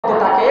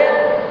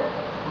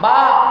বা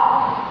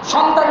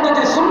সন্তান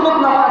যদি সুন্নত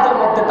নামাজের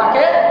মধ্যে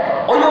থাকে,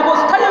 ওই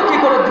অবস্থায়ও কি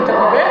করে দিতে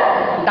হবে?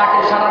 ডাকে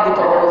সাড়া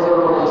দিতে হবে।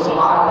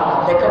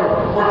 দেখেন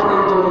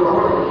অপ্রয়োজনীয়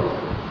হলে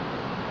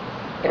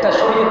এটা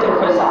শরীয়তের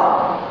ফয়সালা।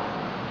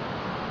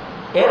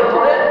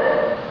 এরপরে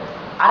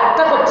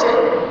আরেকটা হচ্ছে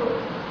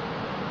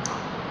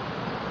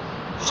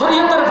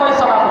শরীয়তের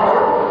ফয়সালা হলো,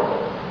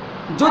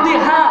 যদি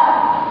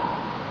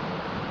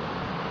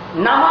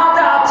নামাজ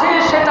আছে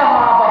সেটা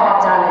মা বাবা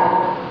জানে,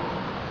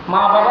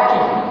 মা বাবা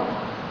কি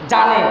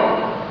জানে,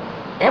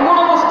 এমন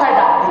অবস্থায়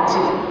ডাক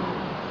দিচ্ছে।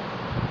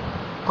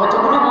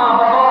 কতগুলো মা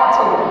বাবা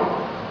আছে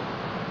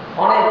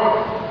অনেক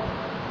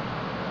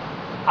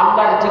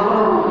আল্লাহর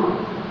যেগুলো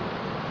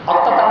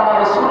অর্থাৎ আল্লাহ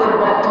রসুলের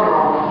ভক্ত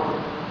নয়,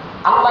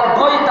 আল্লাহর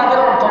ভয় তাদের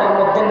অন্তরের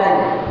মধ্যে নাই,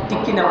 ঠিক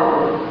কিনা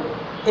বলবে?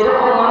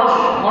 এরকম মানুষ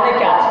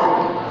অনেকে আছে।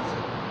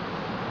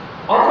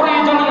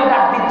 অপ্রয়োজনীয়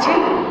ডাক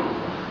দিচ্ছেন,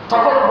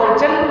 তখন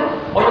বলছেন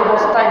ওই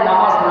অবস্থায়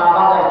নামাজ না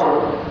ভাঙার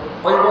জন্য,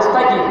 ওই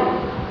অবস্থায় কি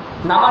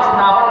নামাজ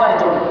না ভাঙার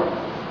জন্য।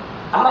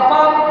 আল্লাহ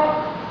পাক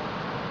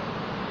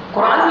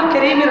কোরআনুল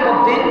কারীমের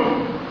মধ্যে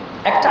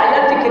একটা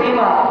আয়াতে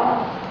কারীমা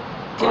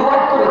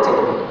তিলাওয়াত করেছে।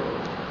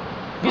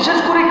 বিশেষ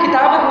করে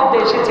কিতাবের মধ্যে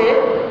এসেছে,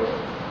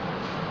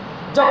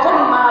 যখন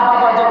মা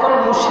বাবা যখন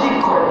মুশরিক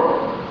হয়,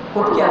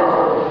 কুটকিয়ার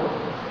করে,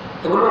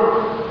 এগুলো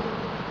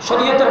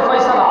শরীয়তের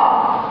ফয়সালা।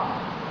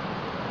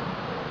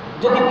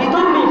 যদি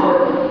বিধর্মী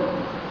হয়,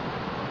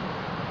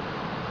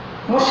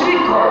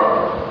 মুশরিক হয়,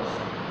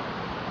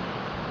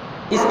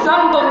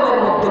 ইসলাম ধর্মের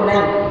মধ্যে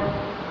নেই,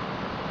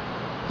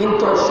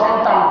 কিন্তু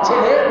সন্তান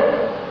ছেলে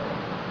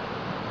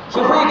কি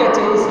হয়ে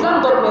গেছে, ইসলাম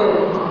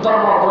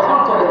ধর্ম গ্রহণ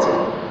করেছে,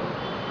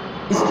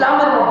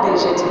 ইসলামের মধ্যে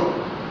এসেছে,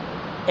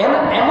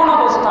 এমন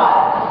অবস্থায়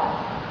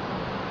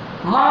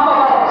মা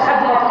বাবার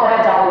খেদমত করা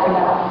যাবে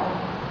কিনা?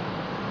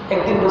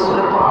 একদিন রাসূল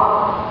পাক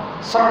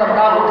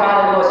সাল্লাল্লাহু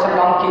আলাইহি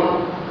ওয়াসাল্লামকে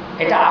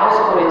এটা আরজ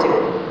করেছে।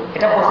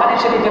 এটা বুখারী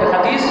শরীফের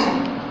হাদিস,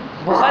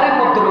 বুখারীর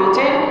মধ্যে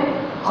রয়েছে।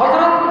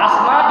 হযরত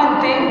আসমা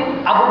বিনতে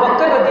আবু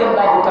বকর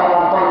রাদিয়াল্লাহু তাআলা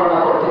বর্ণনা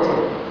করতেছে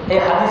এই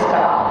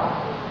হাদিসটা।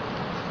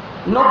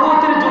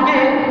 নবুয়তের যুগে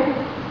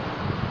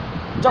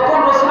যখন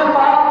রাসূল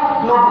পাক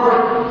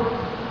নবুয়ত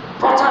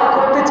প্রচার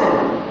করতেছেন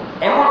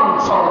এমন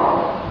সময়,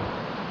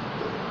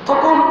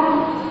 তখন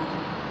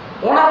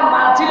ওনার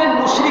মা ছিলেন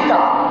মুশরিকা,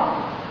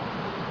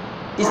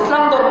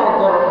 ইসলাম ধর্ম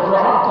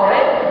গ্রহণ করে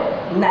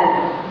নাই।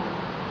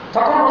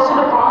 তখন রাসূল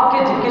পাককে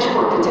জিজ্ঞেস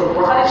করতেছেন,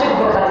 বুখারী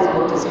শরীফের হাদিস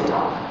বলতেছে এটা,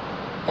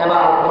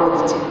 এবার বলে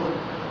দিচ্ছে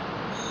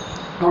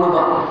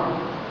অনুবাদ,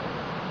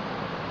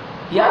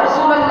 ইয়া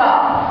রাসূলুল্লাহ,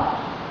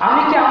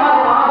 আমি কি আমার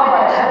মা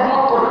বাবার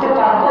খেদমত করতে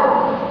পারবো?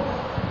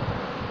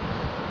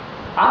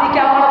 আমি কি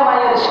আমার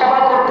মায়ের সেবা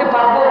করতে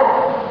পারবো?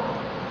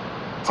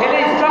 ছেলে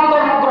ইসলাম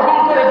ধর্ম গ্রহণ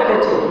করে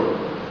ফেলেছে,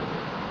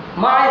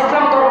 মা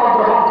ইসলাম ধর্ম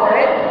গ্রহণ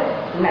করে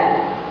নাই।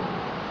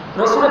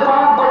 রাসূল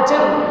পাক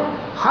বলছেন,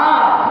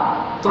 হ্যাঁ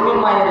তুমি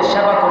মায়ের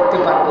সেবা করতে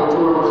পারবে।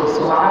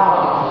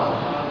 সুবহানাল্লাহ।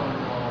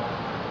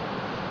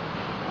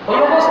 ওই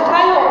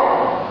অবস্থায়ও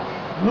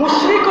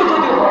মুশরিকও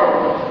যদি হয়,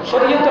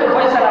 শরীয়তের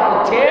ফয়সালা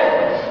হচ্ছে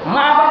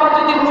মা বাবা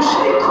যদি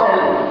মুশরিক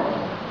হয়,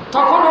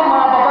 তখনও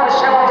মা বাবার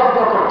সেবা যত্ন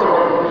করতে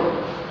হবে,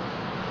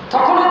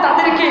 তখনও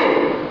তাদেরকে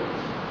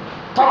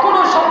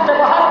তখনও সব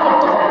ব্যবহার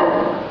করতে হবে,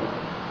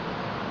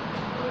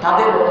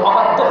 তাদের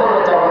অবাধ্য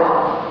হয়ে যাবে না।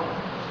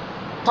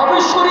 তবে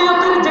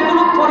শরীয়তের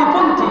যেগুলো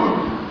পরিপন্থী,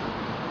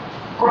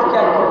 খুব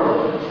খেয়াল করবে,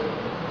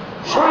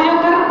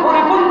 শরীয়তের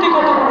পরিপন্থী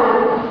কতগুলো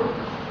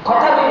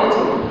কথা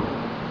রয়েছে,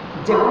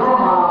 যেগুলো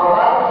মা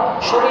বাবা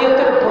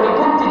শরীয়তের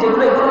পরিপন্থী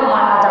যেগুলো, এগুলো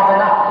মানা যাবে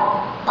না,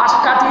 পাশ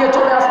কাটিয়ে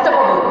চলে আসতে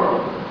হবে।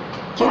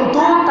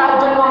 কিন্তু তার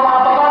জন্য মা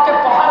বাবাকে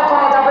প্রহার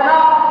করা যাবে না,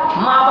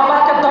 মা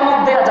বাবাকে দমক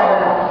দেওয়া যাবে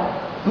না।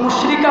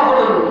 মুশরিকা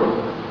হলেও,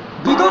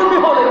 বিধর্মী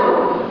হলেও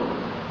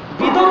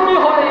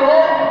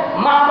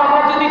মা বাবা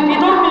যদি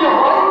বিধর্মী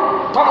হয়,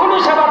 তখনই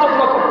সেবা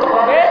যত্ন করতে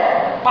হবে,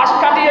 পাশ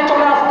কাটিয়ে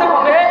চলে আসতে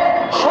হবে।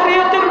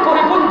 শরীয়তের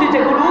পরিপন্থী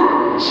যেগুলো,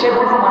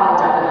 সেগুলো মানা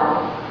যাবে না,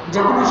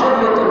 যেগুলো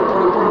শরীয়তের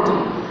পরিপন্থী,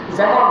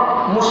 যেমন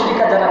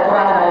মুশরিকা যারা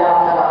কোরআনের আয়াত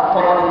দ্বারা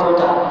প্রমাণিত।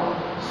 এটা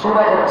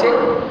সূরা হচ্ছে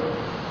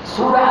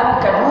সূরা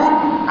আন-কাবুত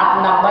 ৮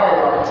 নম্বর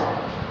আয়াত।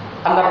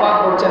 আল্লাহ পাক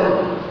বলছেন,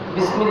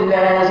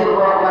 বিসমিল্লাহির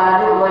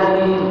রহমানির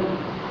রহিম,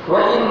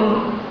 ওয়া ইন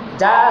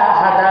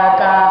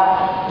জাহাদাকা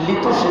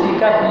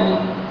লিতুশরিকা বি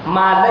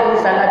মা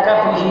লাইসা লাকা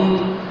বিহি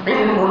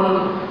ইলমুন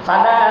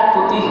ফালা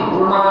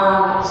তুতিহুমা।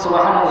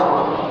 সুবহানাল্লাহ।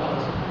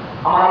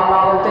 আমার আল্লাহ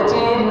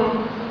বলতেছেন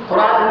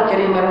কোরআনুল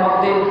কারীমের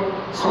মধ্যে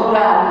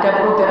সূরা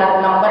আন-কাবুতের ৮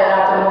 নম্বর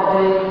আয়াতের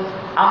মধ্যে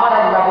আমার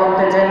আল্লাহ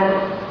বলতেছেন,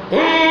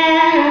 হে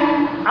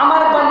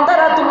আমার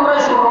বান্দারা তোমরা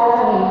শুনো,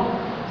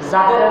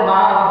 যাদের মা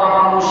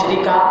বাবা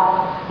মুশরিকা,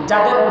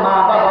 যাদের মা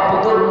বাবা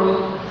বিধর্মী,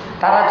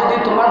 তারা যদি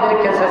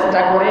তোমাদেরকে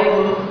চেষ্টা করে,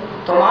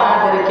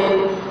 তোমাদেরকে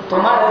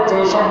তোমার যে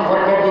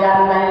সম্পর্কে জ্ঞান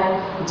নাই,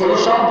 যে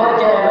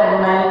সম্পর্কে এলম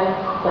নাই,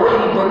 ওই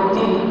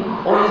ব্যক্তি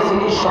ওই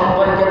জিনিস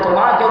সম্পর্কে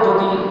তোমাকে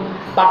যদি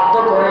বাধ্য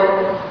করে,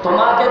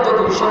 তোমাকে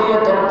যদি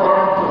শরীয়তের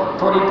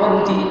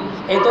পরিপন্থী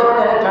এই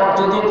ধরনের কাজ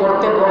যদি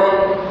করতে পারে,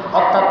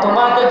 অর্থাৎ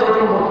তোমাকে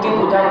যদি মূর্তি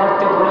পূজা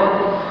করতে বলে,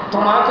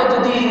 তোমাকে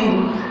যদি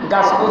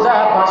গাছ পূজা,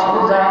 বাস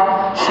পূজা,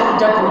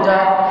 সূর্য পূজা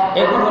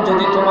এগুলো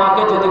যদি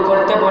তোমাকে যদি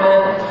করতে বলে,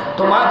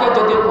 তোমাকে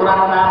যদি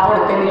কোরআন না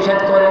পড়তে নিষেধ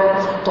করে,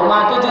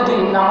 তোমাকে যদি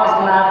নামাজ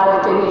না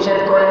পড়তে নিষেধ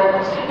করে,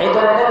 এই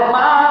ধরনের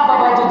মা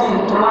বাবা যদি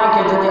তোমাকে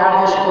যদি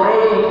আদেশ করে,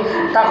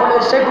 তাহলে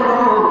সেগুলো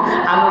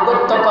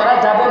আনুগত্য করা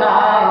যাবে না।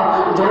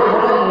 জোরে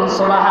বলুন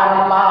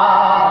সুবহানাল্লাহ।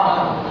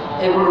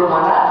 এগুলো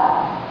মানা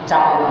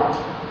যাবে না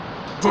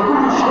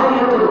যেগুলো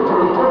শরীয়তের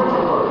পরিপন্থী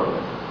করে।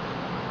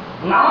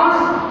 নামাজ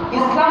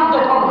ইসলাম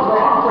যখন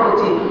গ্রহণ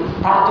করেছে,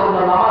 তার জন্য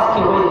নামাজ কি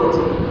হয়ে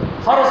গেছে?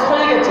 ফরজ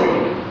হয়ে গেছে।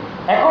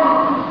 এখন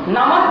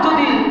নামাজ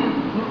যদি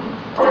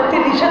পড়তে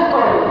নিষেধ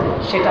করে,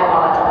 সেটা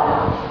মানা যাবে না।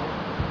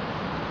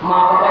 মা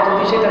বাবা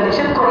যদি সেটা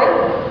নিষেধ করে,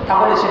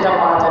 তাহলে সেটা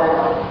মানা যাবে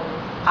না।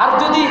 আর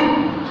যদি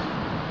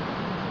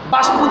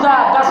বাস পূজা,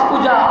 গাছ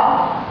পূজা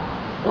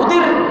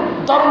ওদের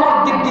ধর্মের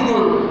দিক থেকে,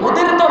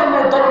 ওদের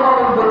ধর্মের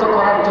ধর্মাবলম্বিত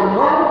করার জন্য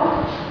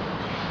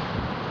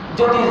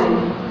যদি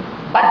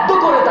বাধ্য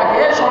করে থাকে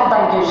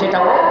সন্তানকে,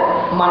 সেটাও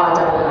মানা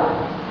যাবে না।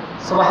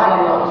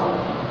 সুবহানাল্লাহ।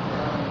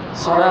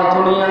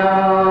 সালাতুনিয়া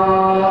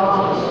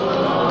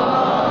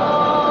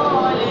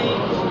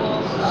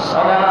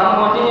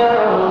সালামুনিয়া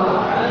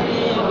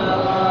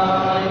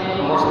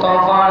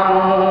মুস্তাফা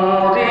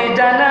নূরি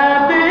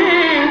জানাবি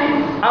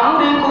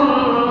আমরিকুম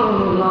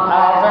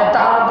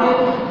আফতাবি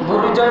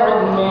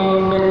বুরজুমি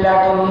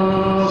মিল্লাতুন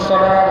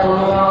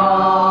সালাতুনিয়া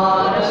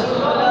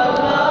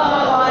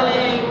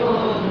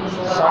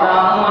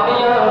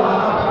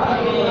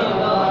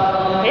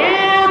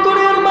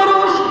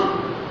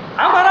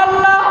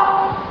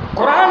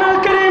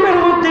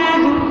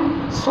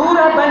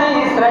সূরা বনী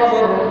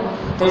ইসরাঈলের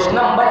 23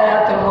 নম্বর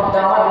আয়াতের মধ্যে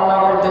আমার আল্লাহ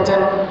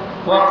বলতেছেন,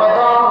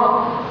 ওয়াকাদা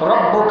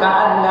রাব্বুকা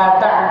আল্লা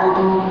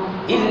তা'বুদু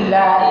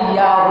ইল্লা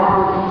ইয়্যাহু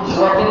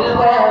ওয়া বিল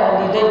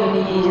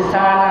ওয়ালিদাইনি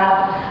ইহসানা।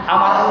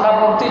 আমার আল্লাহ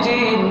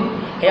বলতেছেন,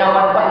 হে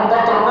আমার বান্দা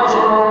তোমরা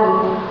শোনো,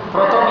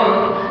 প্রথমে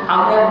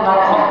আমি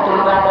আল্লাহর হক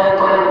তোমরা আদায়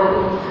করবে।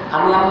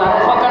 আমি আল্লাহর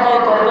হক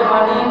আদায় করবে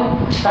মানে,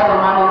 তার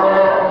মানে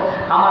হলো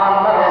আমার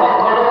আল্লাহর হক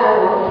হলো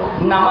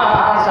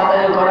নামাজ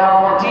আদায় করা,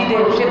 মসজিদে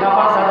এসে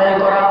নামাজ আদায়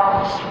করা।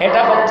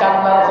 এটা হচ্ছে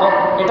আল্লাহর হক।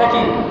 এটা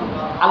কি?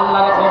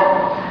 আল্লাহর হক।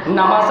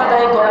 নামাজ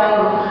আদায় করা,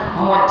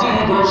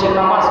 মসজিদে এসে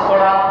নামাজ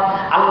পড়া,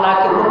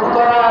 আল্লাহকে রুকু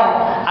করা,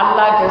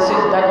 আল্লাহকে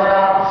সিজদা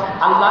করা,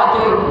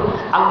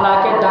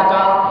 আল্লাহকে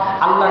ডাকা,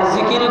 আল্লাহর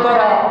জিকির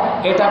করা,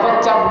 এটা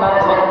হচ্ছে আল্লাহর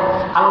হক।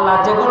 আল্লাহ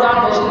যেগুলো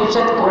আদেশ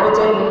নিষেধ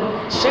করেছেন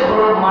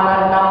সেগুলো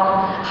মানার নাম,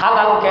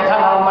 হালালকে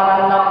হালাল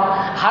মানার নাম,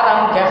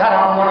 হারামকে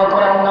হারাম মনে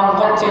করার নাম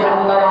হচ্ছে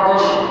আল্লাহর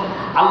আদেশ।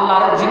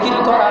 আল্লাহর জিকির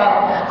করা,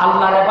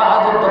 আল্লাহর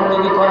ইবাদত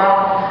বন্দেগী করা।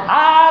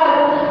 আর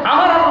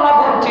আমার আল্লাহ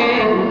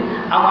বলছেন,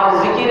 আমার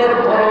জিকিরের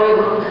পরে,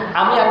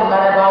 আমি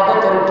আল্লাহর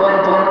ইবাদতের পর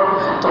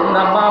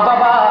তোমরা মা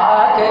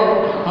বাবাকে,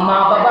 মা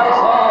বাবার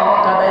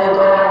হক আদায়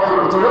করো।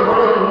 জোরে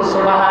বলুন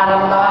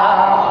সুবহানাল্লাহ।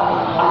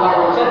 আল্লাহ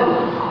বলছেন,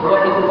 ওয়া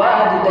বিল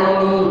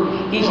ওয়ালিদাইনি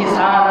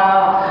ইহসানা,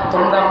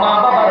 তোমরা মা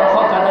বাবার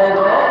হক আদায়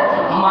করো,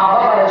 মা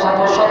বাবার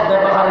সাথে সৎ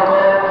ব্যবহার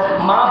করো,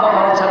 মা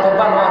বাবার সাথে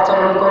ভালো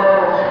আচরণ করো।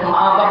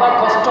 মা বাবা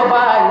কষ্ট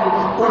পায়,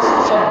 উফ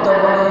শব্দ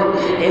বলে,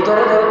 এই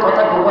ধরনের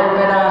কথা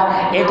বলবে না,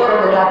 এই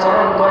ধরনের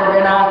আচরণ করবে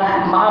না।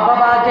 মা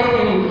বাবাকে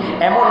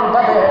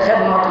এমনভাবে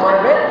খেদমত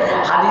করবে।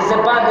 হাদিসে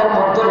পাকের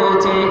মধ্যে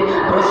রয়েছে,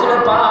 রাসূল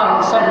পাক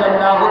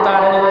সাল্লাল্লাহু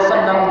তাআলা আলাইহি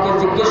ওয়াসাল্লামকে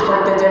জিজ্ঞেস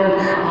করতেছেন,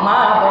 মা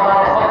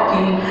বাবার হক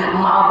কি?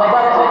 মা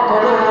বাবার হক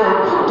হলো,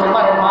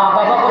 তোমার মা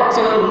বাবা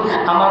হচ্ছে,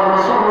 আমার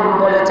রাসূল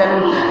বলেছেন,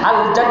 আল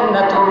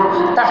জান্নাতু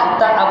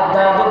তাহতা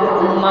আকদাবিল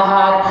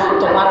উম্মাহাত।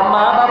 তোমার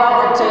মা বাবা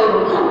হচ্ছে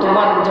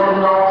তোমার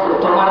জন্য,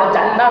 তোমার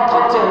জান্নাত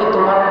হচ্ছে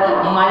তোমার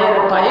মায়ের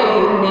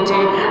পায়ের নিচে,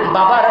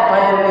 বাবার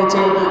পায়ের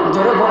নিচে।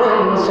 জোরে বলুন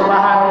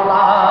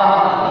সুবহানাল্লাহ।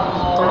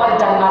 তোমার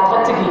জান্নাত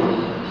হচ্ছে কি?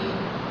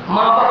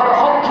 মা বাবার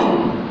হক কি?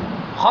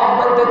 হক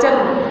বলতেছেন,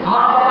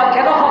 মা বাবা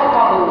কেন হক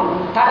পাবে?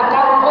 তার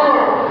কারণ হলো,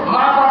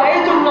 মা বাবা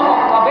এই জন্য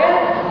হক পাবে,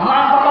 মা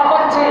বাবা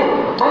হচ্ছে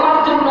তোমার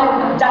জন্য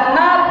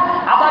জান্নাত।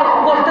 আবার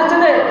বলতেছে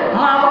যে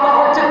মা বাবা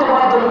হচ্ছে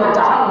তোমার জন্য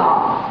জাহান্নাম।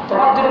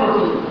 তোমার জন্য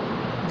কি?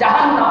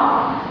 জাহান্নাম।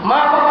 মা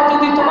বাবা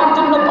যদি তোমার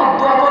জন্য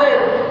বদদুয়া করে,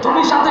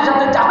 তুমি সাথে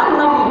সাথে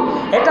জাহান্নামী।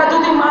 এটা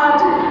যদি মা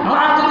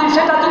যদি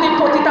সেটা যদি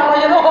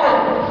পতিতালয়েরও হয়,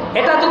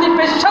 এটা যদি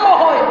পেশাও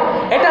হয়,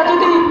 এটা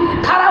যদি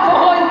খারাপও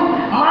হয়,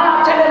 মা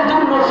ছেলের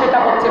জন্য সেটা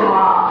হচ্ছে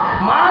মা।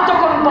 মা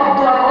যখন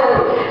বদদুয়া করে,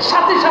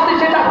 সাথে সাথে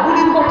সেটা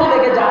গুলির মতো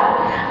লেগে যায়।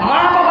 মা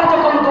বাবা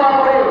যখন দোয়া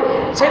করে,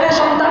 ছেলে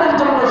সন্তানের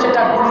জন্য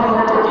সেটা গুলির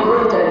মতো কি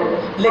হয়ে যায়?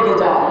 লেগে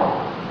যায়।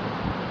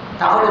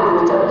 তাহলে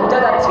বোঝা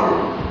যাচ্ছে,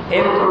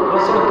 এরকম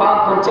রাসূল পাক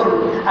বলছেন,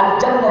 আল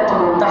জান্নাতু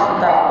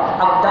তাহতা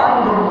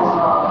আকদামিল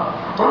উম্মাহাত।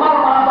 তোমার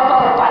মা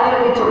বাবার পায়ের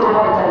নিচে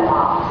তোমার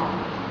জান্নাত।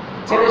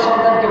 ছেলে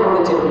সন্তানকে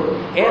বলেছেন।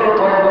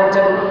 এরপরে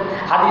বলছেন,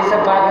 হাদিসে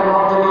পাকের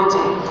মধ্যে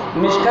রয়েছে,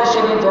 মিশকাত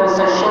শরীফের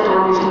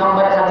 419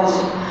 নম্বর হাদিস।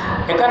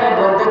 এখানে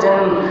বলতেছেন,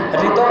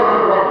 রিদাল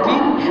রাব্বি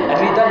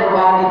রিদাল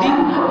ওয়ালিদি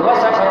ওয়া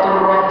সাখাতুল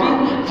রাব্বি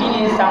ফি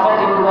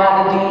সাখাতিল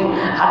ওয়ালিদি।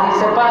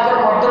 হাদিসে পাকের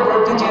মধ্যে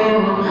বলতেছেন,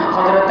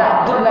 হযরত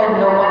আব্দুল্লাহ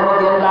ইবনে ওমর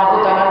রাদিয়াল্লাহু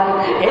তাআলা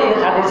এই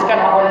হাদিস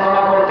কানা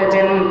বর্ণনা করতে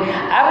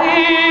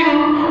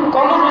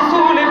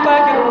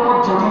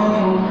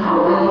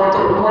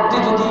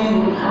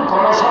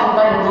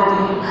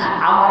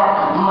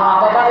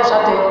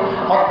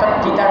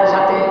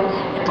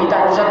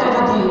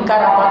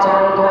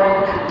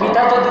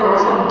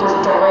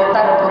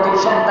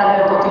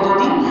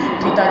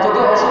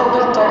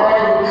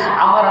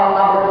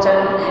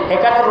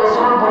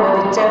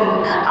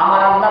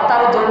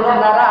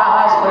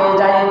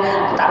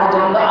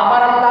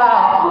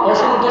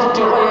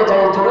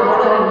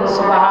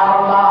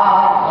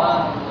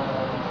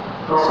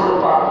রাসূল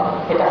পাক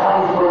এটা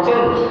হাদিস বলছেন,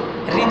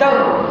 রিদাল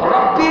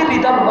রব্বি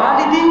রিদাল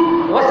ওয়ালিদি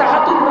ওয়া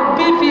সাহাতুর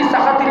রব্বি ফি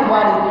সাহাতিল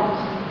ওয়ালিদ।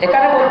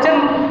 এখানে বলছেন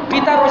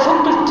পিতার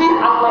অসন্তুষ্টি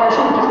আল্লাহর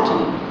অসন্তুষ্টি,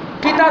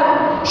 পিতার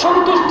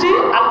সন্তুষ্টি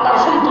আল্লাহর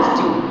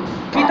সন্তুষ্টি।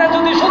 পিতা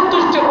যদি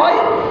সন্তুষ্ট হয়,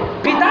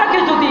 পিতাকে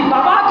যদি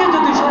বাবাকে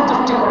যদি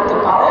সন্তুষ্টি করতে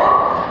পারো,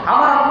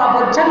 আমার আল্লাহ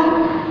বলছেন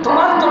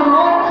তোমার জন্য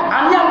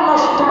আমি আল্লাহ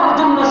তোমার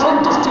জন্য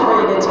সন্তুষ্টি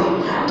হয়ে গেছি,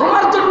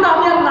 তোমার জন্য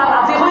আমি আল্লাহ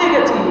রাজি হয়ে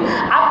গেছি।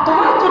 আর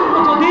তোমার জন্য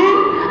যদি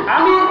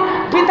আমি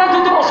পিতা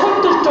যদি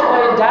অসন্তুষ্ট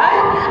হয়ে যায়,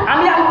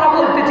 আমি আল্লাহ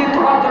বলতেছি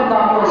তোমার জন্য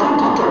আমি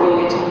অসন্তুষ্ট হয়ে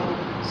গেছি।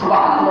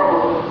 সুবহানাল্লাহ।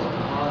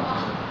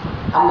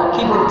 আল্লাহ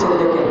কি বলছেন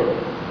দেখেন।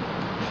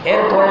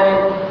 এরপরে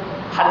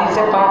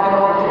হাদিসে পাকের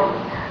মধ্যে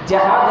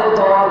জিহাদের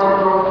যাওয়ার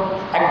জন্য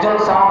একজন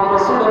সাহাবী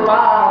রাসূল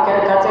পাকের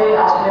কাছে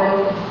আসলেন,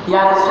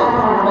 ইয়া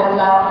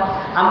রাসূলুল্লাহ,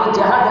 আমি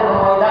জিহাদের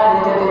ময়দানে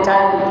যেতে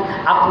চাই,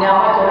 আপনি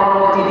আমাকে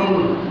অনুমতি দিন।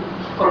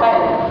 কোথায়?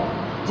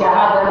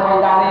 জিহাদের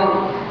ময়দানে।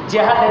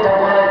 জিহাদ এটা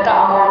বড় একটা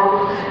আমল,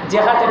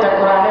 জিহাদ এটা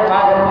কোরআনে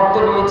পাকের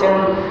মধ্যে রয়েছেন,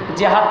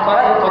 জিহাদ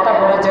করার কথা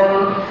বলেছেন।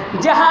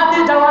 জিহাদে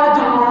যাওয়ার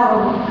জন্য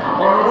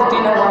অনুমতি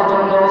নেওয়ার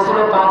জন্য রাসূল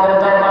পাকের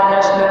দরবারে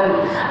আসলেন।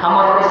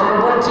 আমার রাসূল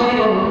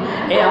বলছেন,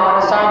 এ আমার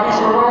সাহাবী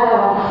শুনো,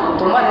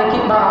 তোমার কি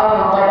মা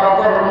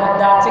বাবার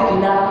মধ্যে আছে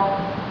কিনা?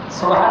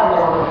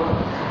 সুবহানাল্লাহ।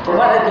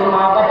 তোমার কি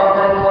মা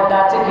বাবার মধ্যে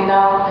আছে কিনা?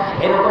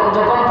 এরকম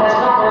যখন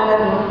প্রশ্ন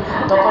করলেন,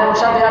 তখন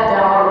সাথে সাথে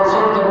আমার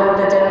রাসূলকে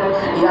বলতেছেন,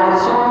 ইয়া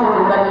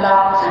রাসূলুল্লাহ,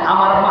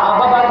 আমার মা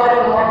বাবা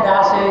ঘরের মধ্যে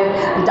আসে,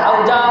 যাও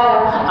যাও।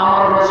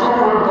 আমার রাসূল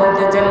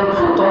বলতেছেন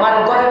তোমার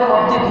ঘরের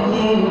মধ্যে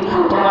গিয়ে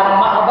তোমার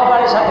মা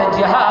বাবার সাথে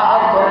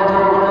জিহাদ করে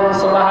ধরে বলেন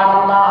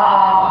সুবহানাল্লাহ।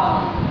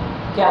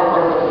 খেয়াল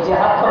করবেন,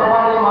 জিহাদ করবো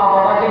মানে মা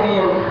বাবাকে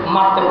নিয়ে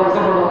মারতে বলতে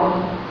দেবো,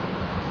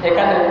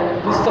 এখানে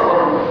বুঝতে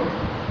পারবো।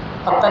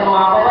 অর্থাৎ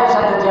মা বাবার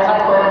সাথে জিহাদ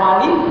করে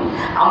মানি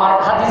আমার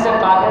হাদিসে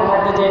পাকের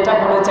মধ্যে যেটা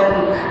বলেছেন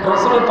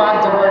রাসূল পাক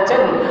যে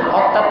বলছেন,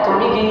 অর্থাৎ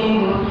তুমি কি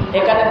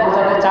এখানে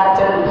বোঝাতে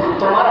চাচ্ছেন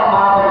তোমার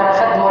মা বাবার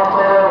খেদমত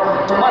করো,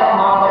 তোমার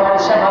মা বাবার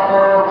সেবা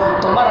করো,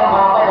 তোমার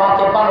মা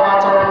বাবাকে ভালো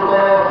আচরণ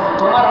করো,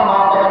 তোমার মা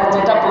বাবার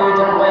যেটা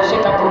প্রয়োজন হয়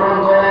সেটা পূরণ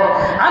করো।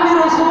 আমি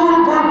রাসূল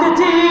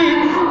বলতেছি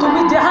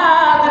তুমি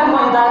জিহাদের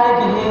ময়দানে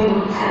গিয়ে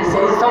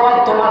সেই সওয়াব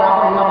তোমার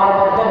আমলনামার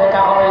মধ্যে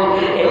লেখা হয়,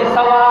 এই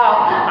সওয়াব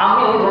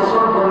আমি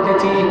রাসূল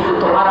বলতেছি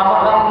তোমার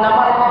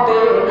আমলনামার মধ্যে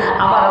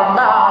আমার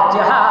আল্লাহ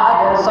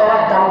জিহাদের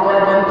সওয়াব দান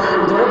করবেন।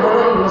 জোরে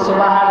বলুন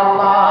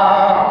সুবহানাল্লাহ।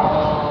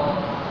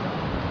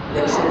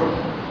 দেখছেন,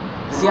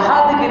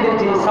 জিহাদে গেলে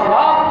যে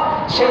সওয়াব,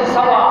 সেই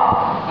সওয়াব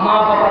মা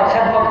বাবার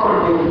খেদমত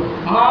করবে,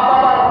 মা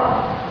বাবার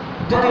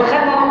যদি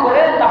খেদমত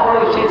করে তাহলে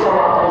সেই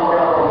সওয়াব দান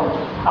করা হবে।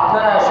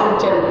 আপনারা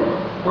শুনছেন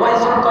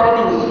ওয়াইসুল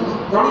করেনি,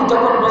 উনি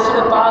যখন রাসূল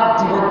পাক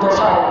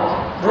জীবদ্দশায়,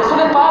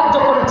 রাসূল পাক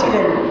যখন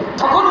ছিলেন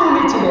তখন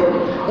উনি ছিলেন,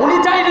 উনি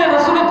চাইলে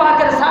রাসূল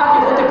পাকের সাহাবী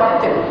হতে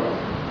পারতেন।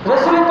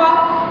 রাসূল পাক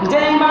যে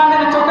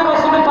ইমানের চোখে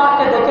রাসূল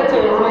পাককে দেখেছে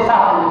উনি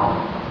সাহাবী,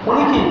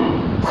 উনি কি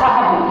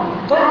সাহাবী।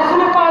 তো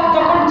রাসূল পাক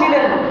যখন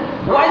ছিলেন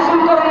ওয়াইসুল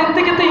করণের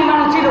থেকে তো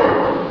ইমান ছিল,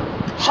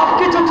 সব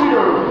কিছু ছিল,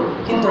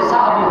 কিন্তু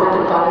সাহাবী হতে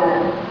পারে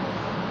নাই।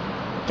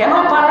 কেন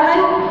পারে নাই?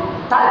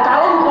 তার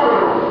কারণ হলো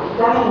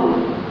উনি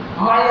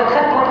মায়ের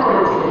খেদমত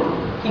করেছিলেন।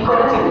 কি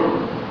করেছিলেন?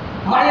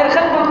 মায়ের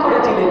খেদমত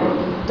করেছিলেন।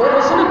 তো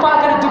রাসূল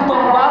পাকের জুব্বা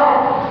মুবারক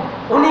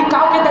উনি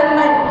কাউকে দেন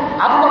নাই।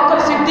 আবু বকর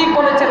সিদ্দিক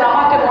বলেছেন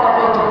আমাকে মনে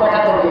হয় জুব্বাটা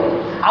দেবে,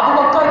 আবু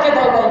বকরকে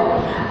দেয় নাই।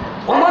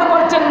 ওমর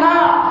বলছেন না,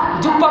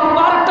 জুব্বা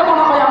মুবারকটা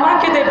মনে হয়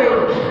আমাকে দেবে,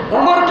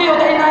 ওমরকেও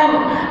দেয় নাই।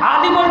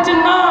 আলী বলছেন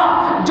না,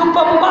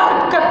 জুব্বা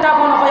মুবারকটা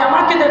মনে হয়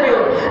আমাকে দেবে,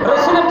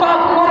 রাসূল পাক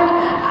ওমর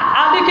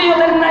আলীকেও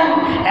দেন নাই।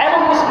 এবং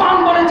উসমান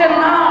বলেছেন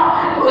না,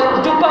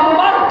 জুব্বা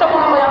মুবারকটা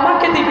মনে হয়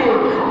আমাকে দিবে,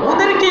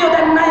 ওদেরকেও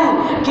দেন নাই।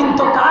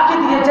 কিন্তু কাকে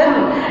দিয়েছেন?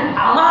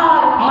 আমার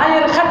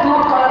মায়ের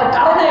খেদমত করার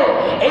কারণে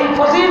এই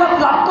ফজিলত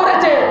লাভ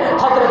করেছে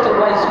হযরত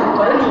ওয়াইসুল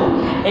করেনি,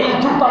 এই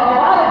জুব্বা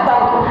মুবারক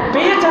দান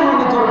পেয়েছেন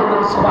উনি। জোরে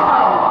বলুন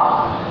সুবহানাল্লাহ।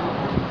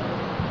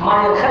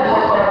 মায়ের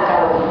খেদমত করার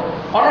কারণে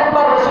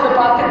অনেকবার রাসূল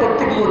পাককে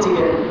দেখতে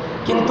গিয়েছিলেন,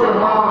 কিন্তু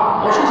মা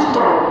অসুস্থ,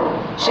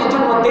 সেই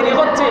জন্য দেরি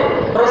হচ্ছে।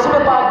 রাসূল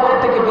পাক ঘর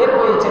থেকে বের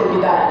হয়েছেন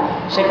বিদায়,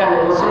 সেখানে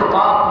রাসূল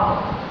পাক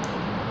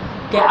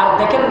কে আর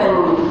দেখেন নাই,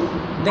 উনি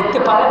দেখতে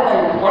পারেন নাই।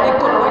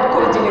 অনেকক্ষণ ওয়েট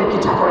করেছিলেন,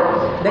 কিছুক্ষণ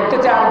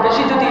দেখতেছে আর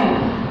বেশি যদি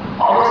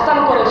অবস্থান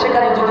করে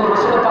সেখানে যদি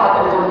রাসূল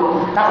পাকের জন্য,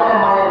 তাহলে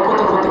মায়ের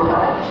ক্ষতি হতে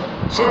পারে।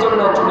 সেজন্য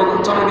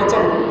চলে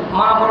গেছেন।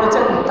 মা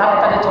বলেছেন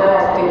তাড়াতাড়ি চলে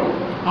আসতে।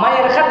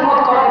 মায়ের খেদমত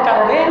করার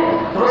কারণে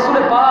রাসূল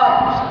পাক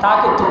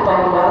তাকে জুব্বা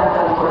মুবারক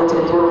দান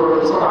করেছেন।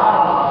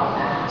 সুবহানাল্লাহ।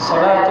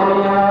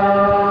 সালাতুল্লাহ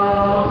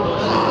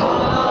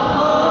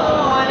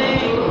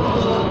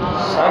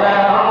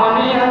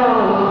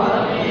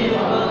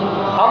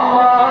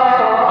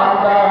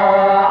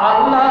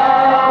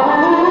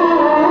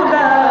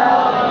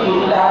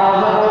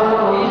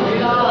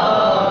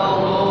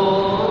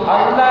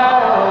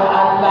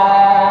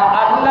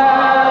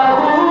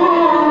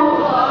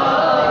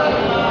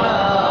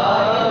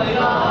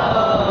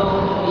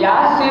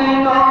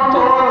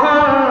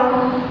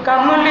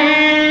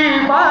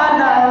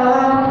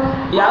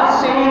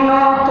यासीन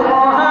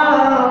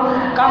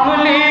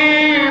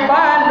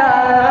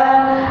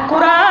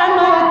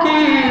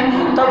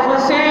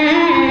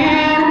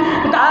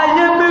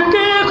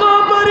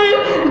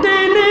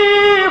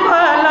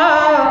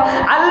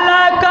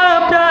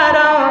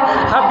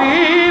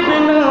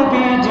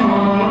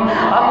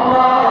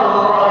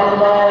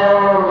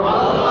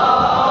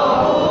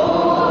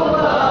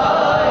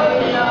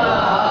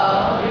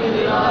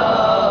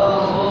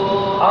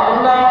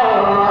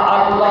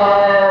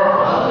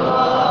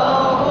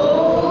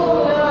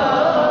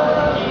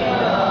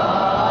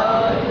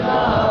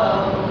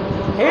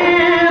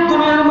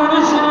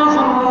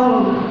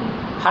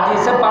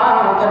হাদিসে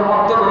পাকের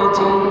মধ্যে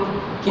রয়েছে,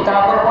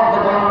 কিতাবের মধ্যে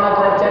বর্ণনা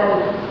করেছেন,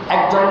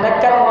 একজন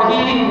নেককার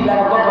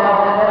মহিলার ঘটনা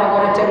বর্ণনা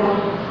করেছেন।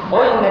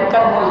 ওই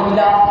নেককার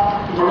মহিলা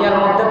দুনিয়ার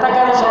মধ্যে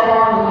থাকার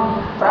সময়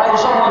প্রায়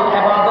সময়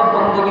ইবাদত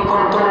বندگی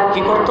করত।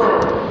 কি করত?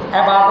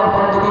 ইবাদত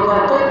বندگی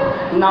করত,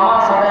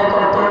 নামাজ আদায়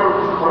করত,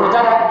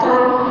 রোজা রাখত,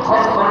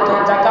 হজ করত,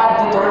 যাকাত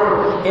দিত।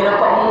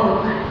 এরকম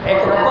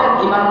একরকম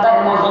ইমানদার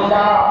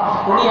মহিলা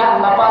উনি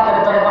আল্লাহ পাকের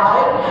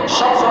দরবারে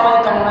সব সময়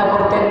কান্না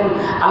করতেন।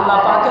 আল্লাহ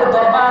পাকের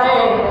দরবারে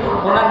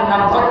ওনার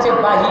নাম হচ্ছে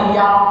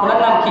বাহিয়া। ওনার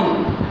নাম কি?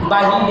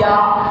 বাহিয়া।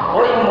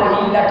 ওই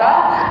মহিলাটা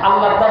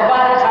আল্লাহর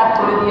দরবারে হাত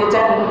তুলে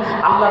দিয়েছেন।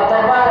 আল্লাহর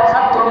দরবারে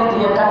হাত তুলে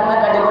দিয়ে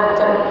কান্নাকাটি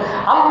করছেন,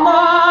 আল্লাহ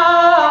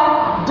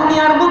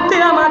দুনিয়ার মধ্যে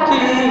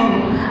আমাকে,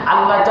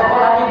 আল্লাহ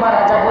যখন আমি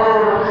মারা যাব,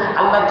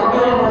 আল্লাহ তুমি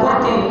ওই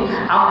মুহূর্তে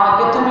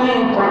আমাকে তুমি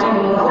কঠিন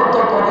মুহূর্ত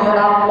করিও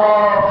না আল্লাহ,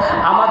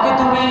 আমাকে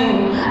তুমি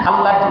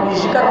আল্লাহ তুমি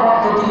শিকার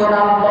মধ্যে দিও না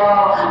আল্লাহ,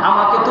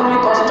 আমাকে তুমি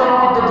কষ্টের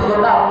মধ্যে দিও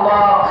না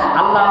আল্লাহ।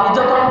 আল্লাহ আমি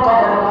যখন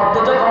কবরের মধ্যে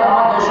যখন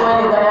আমাকে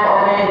শুয়ে দেওয়া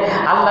হবে,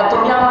 আল্লাহ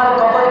তুমি আমার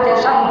কবরকে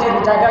শান্তির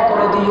জায়গা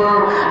করে দিও।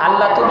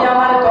 আল্লাহ তুমি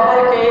আমার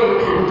কবরকে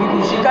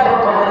বিভীষিকার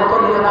কবর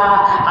করিও না,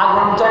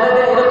 আগুন জ্বলে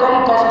দে এরকম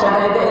কষ্ট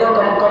দেয় দে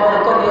এরকম কবর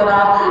করিও না।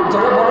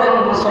 জোরে বলেন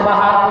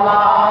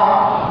সুবহানাল্লাহ।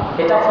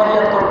 এটা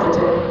ফরিয়াদ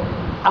করতেছে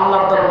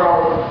আল্লাহর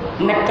দরবারে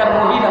নেককার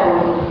মহিলা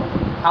বলে।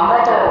 আমরা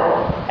তো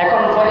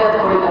এখন ফরিয়াদ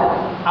করি না,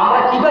 আমরা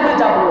কিভাবে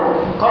যাব?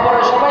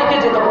 কবরে সবাইকে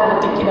যেতে হবে,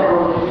 ঠিক কিনা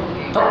বলুন?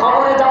 তো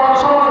কবরে যাওয়ার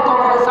সময়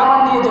কবরে সামান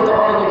নিয়ে যেতে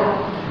হবে কিনা?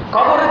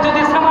 কবরে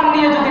যদি সামান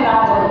নিয়ে যদি না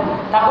যায়,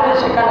 তাহলে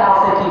সেখানে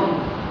আছে কি?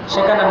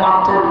 সেখানে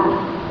মাত্র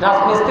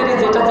রাজমিস্ত্রি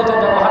যেটা যেটা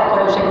ব্যবহার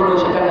করে সেগুলো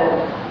সেখানে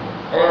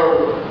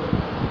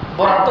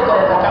বরাদ্দ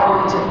করে রাখা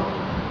হয়েছে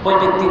ওই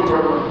ব্যক্তির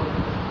জন্য।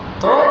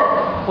 তো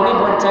উনি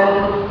বলছেন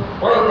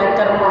ওই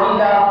নেককার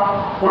মহিলা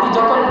উনি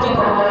যখন কি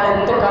করলেন,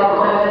 ইন্তেকাল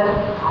করলেন,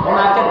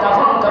 ওনাকে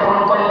দাফন কাফন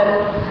করলেন।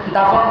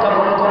 দাফন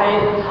কাফন করে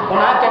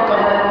ওনাকে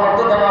কবরের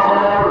মধ্যে দেওয়া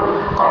হলো।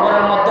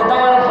 কবরের মধ্যে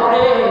দেওয়ার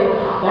পরে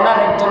ওনার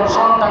একজন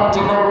সন্তান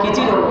ছিল। কি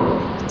ছিল?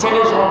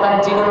 ছেলে সন্তান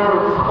ছিল।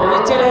 ওই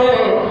ছেলে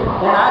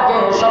ওনাকে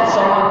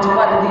সবসময়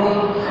জুমার দিনে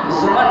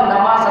জুমার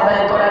নামাজ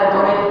আদায় করার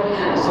পরে,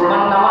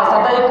 জুমার নামাজ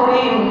আদায়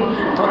করি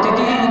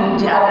প্রতিদিন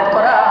জিয়ারত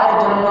করার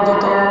জন্য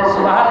যেত।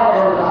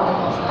 সুবহানাল্লাহ।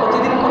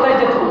 প্রতিদিন কোথায়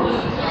যেত?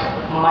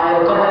 মায়ের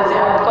কবরে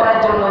জিয়ারত করার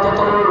জন্য যেত।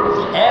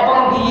 এবং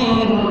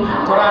দিন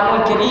কোরআনুল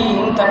কারীম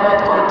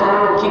তেলাওয়াত করত।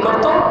 কি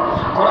করত?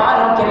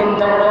 কোরআনুল কারীম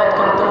তেলাওয়াত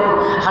করত।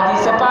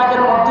 হাদিসে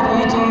পাকের মধ্যে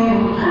রয়েছে,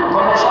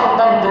 কোন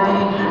সন্তান যদি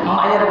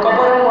মায়ের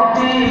কবরের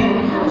মধ্যে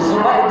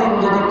জুমার দিন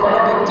যদি কোনো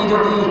ব্যক্তি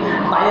যদি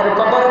মায়ের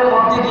কবরের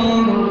মধ্যে গিয়ে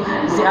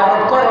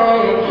জিয়ারত করে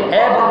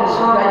এবং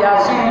সূরা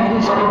ইয়াসিন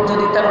শরীফ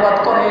যদি তেলাওয়াত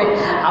করে,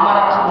 আমার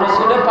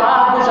রাসূল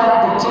পাক ঘোষণা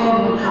দিচ্ছেন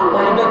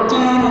ওই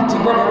ব্যক্তির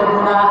জীবনের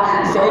গুনাহ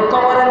সেই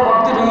কবরের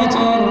মধ্যে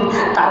রয়েছে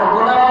তার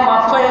গুনাহ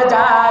মাফ হয়ে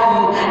যায়,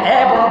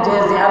 এবং যে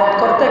জিয়ারত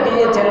করতে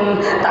গিয়েছেন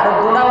তার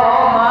গুনাহ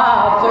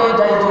মাফ হয়ে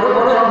যায়। জোরে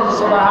বলুন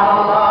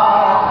সুবহানাল্লাহ।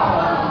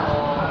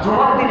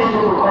 জুমার দিনে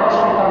যদি কোনো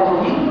সন্তান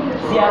যদি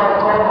জিয়ারত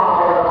করে মা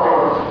বাবার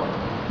কবর,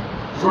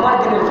 জুমার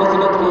দিনের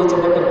ফজিলত রয়েছে।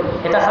 দেখেন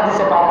এটা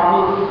হাদিসে পাক। আমি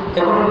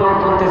এগুলো নোট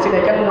করতেছি না,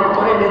 এখানে নোট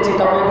করে এনেছি,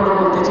 তবে এগুলো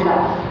বলতেছি না।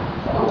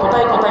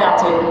 কোথায় কোথায়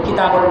আছে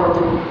কিতাবের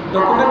মধ্যে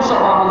ডকুমেন্টস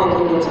সহ আমি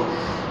লিখে নিয়েছি,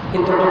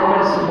 কিন্তু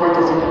ডকুমেন্টস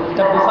বলতেছি না।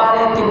 এটা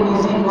বুখারী,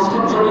 তিরমিজি,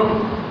 মুসলিম শরীফ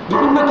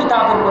বিভিন্ন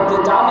কিতাবের মধ্যে,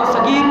 জামে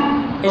সগীর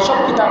এসব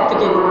কিতাব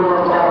থেকে এগুলো নোট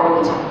করা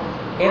হয়েছে।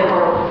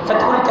 এরপর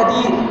ফাতহুল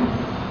কাদির,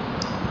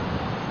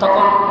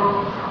 তখন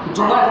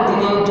জুমার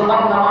দিনে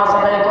জুমার নামাজ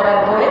আদায় করার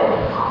পরে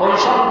ওই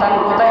সন্তান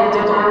কোথায়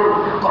যেত?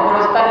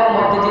 কবরস্থানের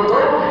মধ্যে যেত,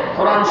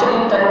 কোরআন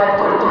শরীফ তেলাওয়াত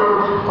করত।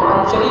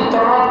 কোরআন শরীফ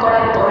তেলাওয়াত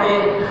করার পরে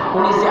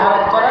উনি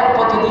জিয়ারত করার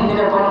প্রতিদিন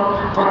এরকম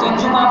প্রতি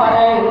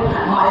জুমাবারে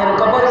মায়ের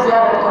কবর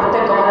জিয়ারত করতে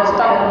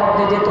কবরস্থানের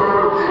মধ্যে যেত,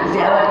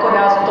 জিয়ারত করে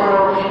আসতো।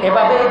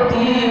 এভাবে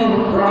দিন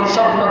উনি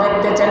স্বপ্ন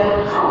দেখতেছেন,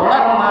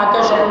 ওনার মাকে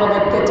স্বপ্ন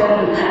দেখতেছেন,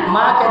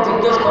 মাকে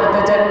জিজ্ঞেস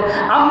করতেছেন,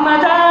 আম্মা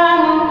জান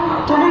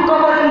তুমি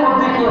কবরের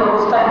মধ্যে কি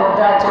অবস্থার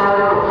মধ্যে আছো?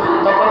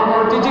 তখন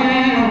বলতেছি,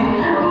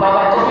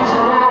 বাবা তুমি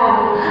শোনো,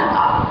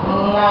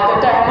 মত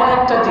এটা এমন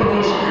একটা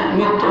জিনিস,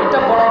 মৃত্যু এটা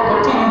বড়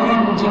কঠিন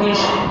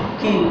জিনিস।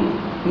 কি?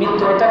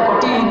 মৃত্যু এটা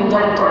কঠিন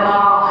যন্ত্রণা,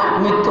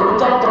 মৃত্যুর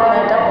যন্ত্রণা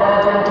এটা বড়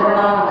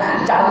যন্ত্রণা।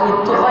 যার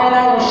মৃত্যু হয়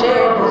নাই সে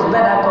বুঝবে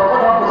না,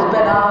 কখনো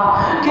বুঝবে না।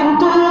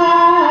 কিন্তু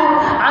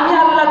আমি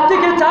আল্লাহর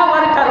থেকে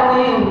চাওয়ার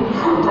কারণে,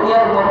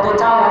 দুনিয়ার মধ্যে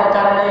চাওয়ার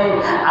কারণে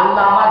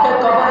আল্লাহ আমাকে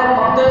কবরের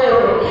মধ্যে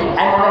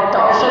এমন একটা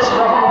অশেষ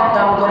রহমত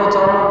দান করেছে,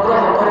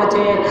 অনুগ্রহ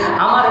করেছে,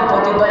 আমার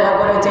প্রতি দয়া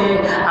করেছে,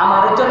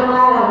 আমার জন্য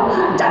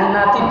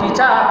জান্নাতি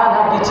বিছানা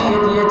বিছিয়ে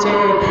দিয়েছে,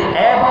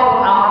 এবং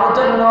আমার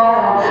জন্য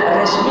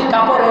রেশমি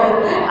কাপড়ের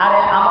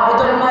আমার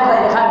জন্য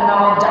রায়হান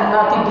নামক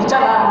জান্নাতি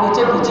বিছানা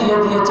নিচে বিছিয়ে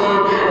দিয়েছে,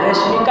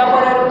 রেশমি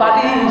কাপড়ের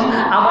বালিশ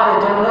আমার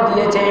জন্য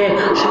দিয়েছে।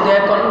 শুধু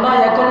এখন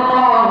নয়, এখন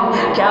নয়,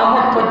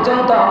 কিয়ামত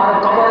পর্যন্ত আমার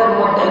কবরের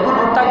মধ্যে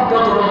এগুলো থাকবে।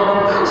 জোরে বলুন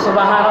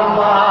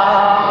সুবহানাল্লাহ।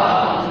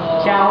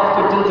 কিয়ামত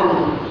পর্যন্ত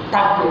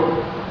থাকবে।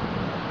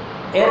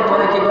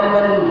 এরপরে কি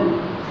বলবেন?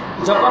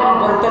 যখন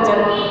বলতেছেন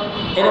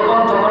এরকম,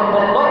 যখন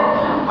বলল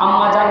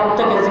আম্মা জান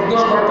থেকে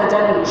জিজ্ঞেস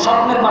করতেছেন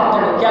স্বপ্নের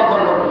মাধ্যমে খেয়াল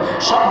করবেন,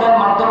 স্বপ্নের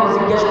মাধ্যমে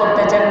জিজ্ঞেস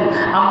করতেছেন,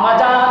 আম্মা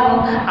জান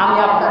আমি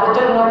আপনার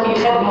জন্য কি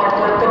খেদমত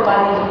করতে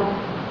পারি?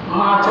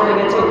 মা চলে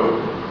গেছে।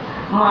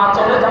 মা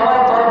চলে যাওয়ার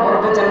পরে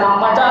বলতেছেন,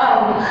 আম্মা জান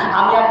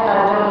আমি আপনার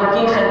জন্য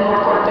কি খেদমত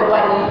করতে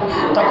পারি?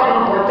 তখন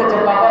বলতেছে,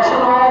 বাবা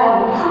শোনো,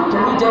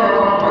 তুমি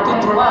যেরকম প্রতি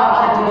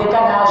জুমার দিন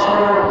এখানে আসো,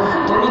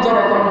 তুমি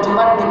যেরকম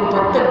জুমার দিন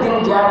প্রত্যেক দিন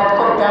জিয়ারত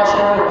করতে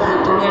আসো,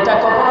 তুমি এটা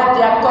কখনো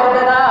ত্যাগ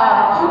করবে না,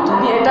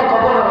 তুমি এটা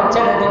কখনো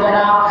ছেড়ে দেবে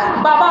না।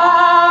 বাবা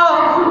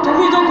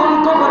তুমি যখন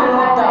কবরের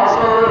মধ্যে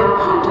আসো,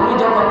 তুমি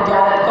যখন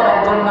জিয়ারত করার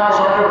জন্য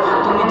আসো,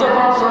 তুমি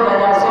যখন সূরা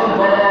ইয়াসিন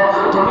পড়ো,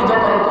 তুমি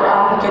যখন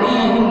কোরআন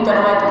কারীম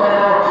তেলাওয়াত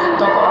করো,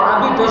 তখন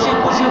আমি বেশি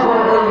খুশি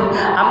হই,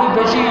 আমি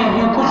বেশি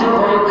খুশি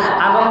হই,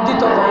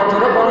 আনন্দিত হই।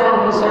 জোরে বলুন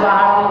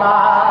সুবহানাল্লাহ।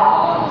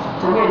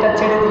 তুমি এটা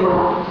ছেড়ে দিও।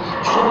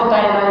 শুধু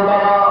তাই নয়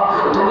বাবা,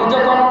 তুমি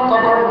যখন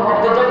কবরের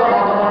মধ্যে যখন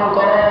আগমন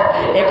করো,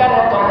 এখানে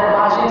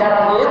কবরবাসী যারা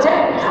রয়েছে,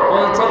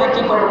 ওই ছেলে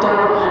কি করতো,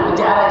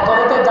 জিয়ারত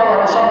করতে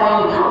যাওয়ার সময়,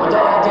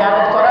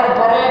 জিয়ারত করার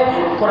পরে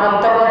কোরআন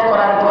তেলাওয়াত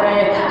করার পরে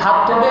হাত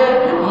তুলে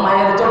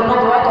মায়ের জন্য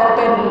দোয়া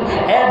করতেন,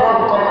 এবং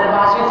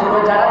কবরবাসী পুরো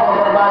যারা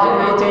কবরবাসী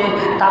রয়েছে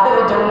তাদের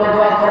জন্য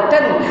দোয়া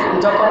করতেন।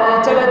 যখন ওই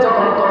ছেলে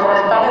যখন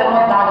কবরস্থানের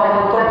মধ্যে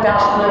আগমন করতে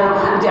আসলো,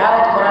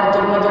 জিয়ারত করার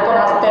জন্য যখন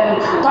আসতেন,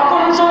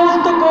 তখন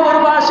সমস্ত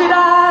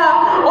কবরবাসীরা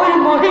ওই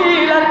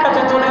মহিলার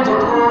কাছে চলে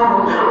যেত,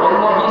 ওই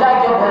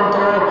মহিলাকে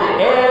বলতো,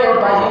 এ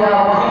বাহিরা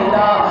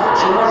মহিলা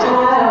শুনো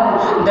শুনো,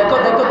 দেখো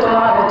দেখো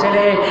তোমার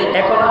ছেলে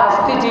এখন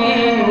আসতেছি,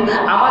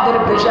 আমাদের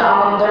বেশি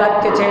আনন্দ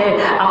লাগতেছে,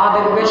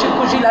 আমাদের বেশি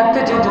খুশি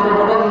লাগতেছে। জোরে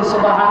বলুন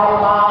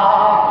সুবহানাল্লাহ।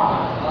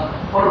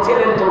 ওই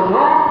ছেলের জন্য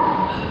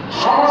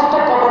সমস্ত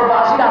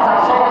কবরবাসীর আযাব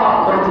সব মাফ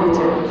করে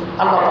দিয়েছে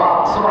আল্লাহ পাক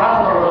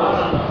সুবহানাল্লাহ।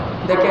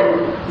 দেখেন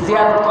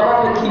জিয়ারত করার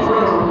কি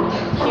ফজিলত।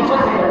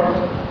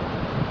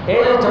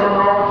 এই জন্য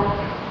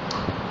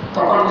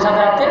তখন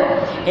সাদাতে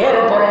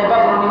এরপরে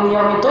এভাবে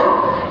নিয়মিত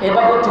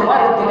এভাবে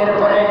জুমার দিনের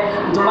পরে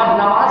জুমার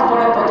নামাজ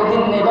পড়ে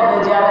প্রতিদিন এভাবে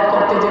জিয়ারত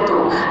করতে যেত।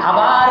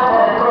 আবার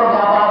পরক্রমে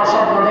আবার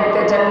স্বপ্ন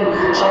দেখতেছেন,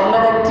 স্বপ্ন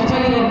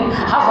দেখতেছেন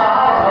হাজার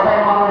হাজার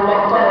মানুষ,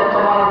 লক্ষ লক্ষ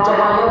মানুষ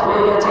জমায়েত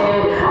হয়ে গেছে,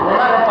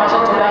 ওনার পাশে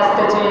চলে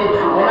আসতেছে,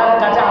 ওনার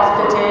কাছে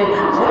আসতেছে,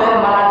 ফুলের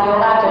মালা নিয়ে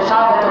ওনাকে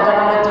স্বাগত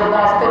জানানোর জন্য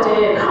আসতেছে,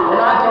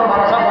 ওনাকে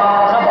মারহাবা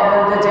মারহাবা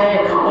বলতেছে,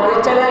 ওই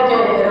ছেলেকে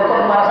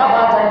এরকম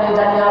মারহাবা জানিয়ে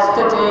জানিয়ে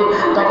আসতেছে।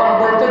 তখন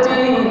বলতেছি,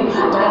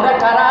 তোমরা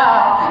কারা,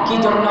 কি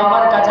জন্য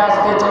আমার কাছে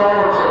আসতেছ?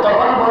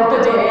 তখন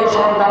বলতেছে,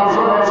 সন্তান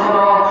শোনো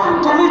শোনো,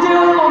 তুমি যে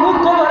ওই অমুক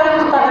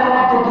কবরস্থানের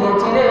মধ্যে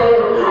গিয়েছিলে,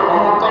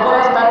 অমুক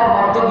কবরস্থানের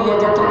মধ্যে গিয়ে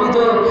যে তুমি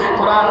যে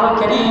কোরআনুল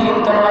কারীম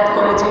তেলাওয়াত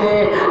করেছিলে,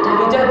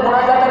 তুমি যে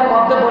মুনাজাতের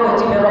মধ্যে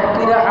বলেছিলে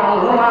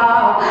রব্বিরহামহুমা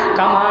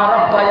কামা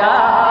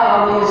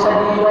রাব্বায়ানি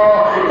সগীরা,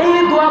 এই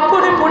দোয়া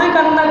পড়ে পড়ে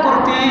কান্না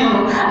করতি,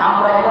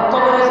 আমরা অমুক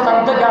কবরস্থান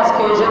থেকে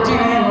আজকে এসেছি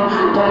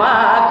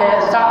তোমাকে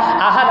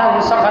আহারান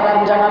সাহারান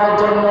জানানোর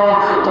জন্য,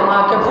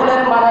 তোমাকে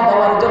ফুলের মালা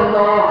দেওয়ার জন্য।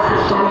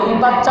 তুমি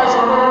বাচ্চা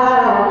শোনো,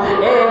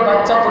 এ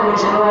বাচ্চা তুমি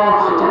শোনো,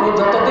 তুমি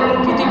যতদিন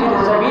পৃথিবীর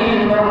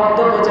জমিনের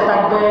মধ্যে বেঁচে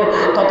থাকবে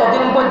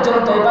ততদিন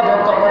পর্যন্ত এইভাবে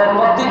কবরের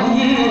মধ্যে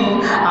গিয়ে,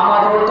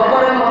 আমাদের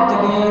কবরের মধ্যে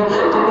গিয়ে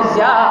তুমি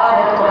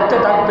জিয়ারত করতে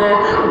থাকবে।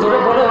 জোরে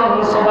বলুন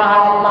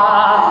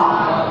সুবহানাল্লাহ।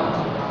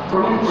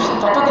 তুমি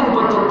ততদিন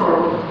পর্যন্ত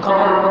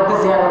কবরের মধ্যে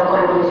জিয়ারত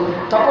করবে।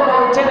 তখন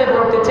ওই ছেলে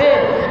বলতেছে,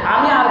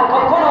 আমি আর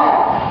কখনো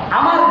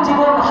আমার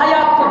জীবন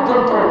হায়াত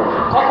পর্যন্ত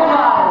কখনো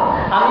আর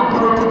আমি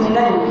বিরতি দিই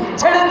নাই,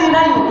 ছেড়ে দিই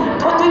নাই।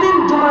 প্রতিদিন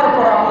জুমার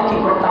পর আমি কি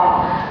করতাম,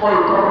 ওই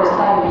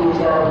কবরস্থানে গিয়ে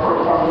জিয়ারত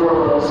করতাম।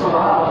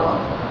 সুবহানাল্লাহ।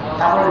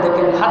 তাহলে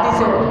দেখেন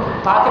হাদিসের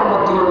পাকের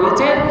মধ্যে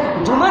রয়েছে,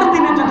 জুমার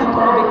দিনে যদি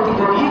কোনো ব্যক্তি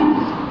যদি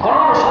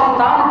কোনো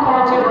সন্তান কোনো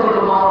ছেলে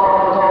যদি মা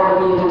বাবার কবরে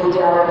গিয়ে যদি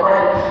জিয়ারত করে,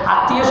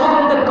 আত্মীয়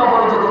স্বজনদের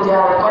কবরে যদি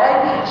জিয়ারত করে,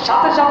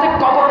 সাথে সাথে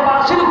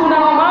কবরবাসীর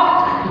গুনাহ মাফ,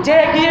 যে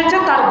গিয়েছে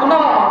তার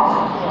গুনাহ মাফ,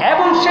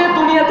 এবং সে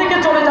দুনিয়া থেকে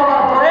চলে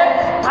যাওয়ার পরে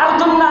তার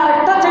জন্য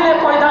আরেকটা ছেলে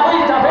পয়দা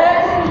হয়ে যাবে,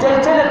 যে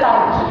ছেলে তার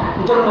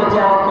জন্য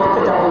জিয়ারত করতে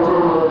যাবে।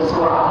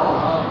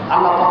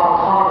 আল্লাহ পাক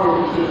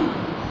আমাদেরকে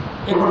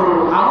এগুলো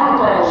আমল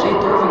করার সেই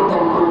তৌফিক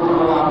দান করুন।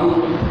 আমি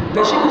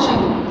বেশি বেশি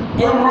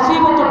এই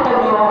মুসিবতের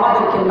টাইমেও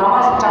আমাদেরকে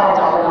নামাজ ছাড়া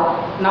যাবে না,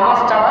 নামাজ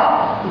ছাড়া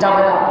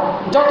যাবে না।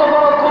 যত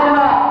বড়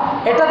করোনা,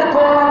 এটাতে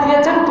করোনা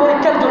দিয়েছেন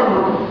পরীক্ষার জন্য,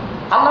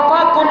 আল্লাহ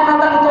পাক করোনা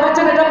দান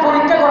করেছেন এটা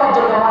পরীক্ষা করার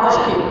জন্য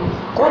মানুষকে।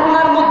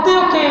 করোনার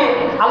মধ্যেও কে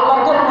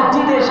আল্লাহর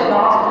মসজিদে এসে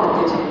নামাজ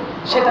পড়তেছে,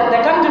 সেটা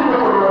দেখার জন্য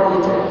করোনা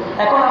দিয়েছে।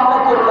 এখন আমরা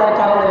করোনার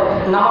কারণে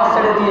নামাজ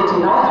ছেড়ে দিয়েছি,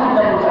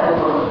 নামাজুবিল্লাহ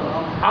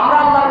আমরা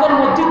আল্লাহর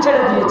মসজিদ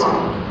ছেড়ে দিয়েছি।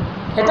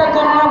 এটা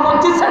করোনা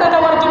মসজিদ ছেড়ে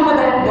দেওয়ার জন্য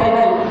দেয়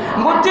নাই,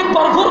 মসজিদ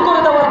ভরপুর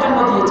করে দেওয়ার জন্য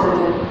দিয়েছেন,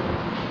 যে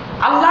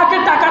আল্লাহকে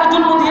টাকার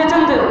জন্য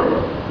দিয়েছেন। যে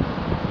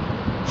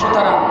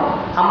সুতরাং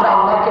আমরা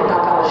আল্লাহকে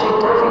টাকার সেই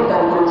তৌফিক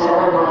দান করুন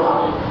সবাই বললাম।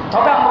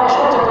 তবে আমরা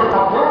সচেতন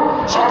থাকবো,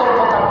 সতর্ক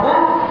থাকবো,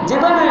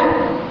 যেভাবে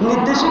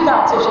নির্দেশিকা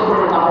আছে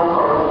সেগুলো পালন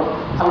করবো।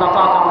 আল্লাহ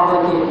পাক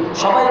আমাদেরকে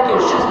সবাইকে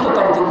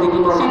সুস্থতার জিন্দেগি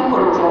নসিব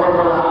করুন সবাই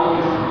বললাম।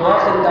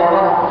 ওয়াখির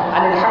দাওয়ানা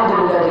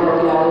আলহামদুলিল্লাহি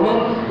রাব্বিল আলামিন।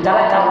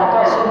 যারা 4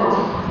 রাকাত সুন্নাত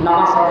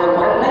নামাজ আদায়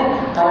করেন নাই,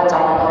 তারা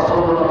 4 রাকাত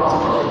সুন্নাত নামাজ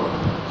পড়েন।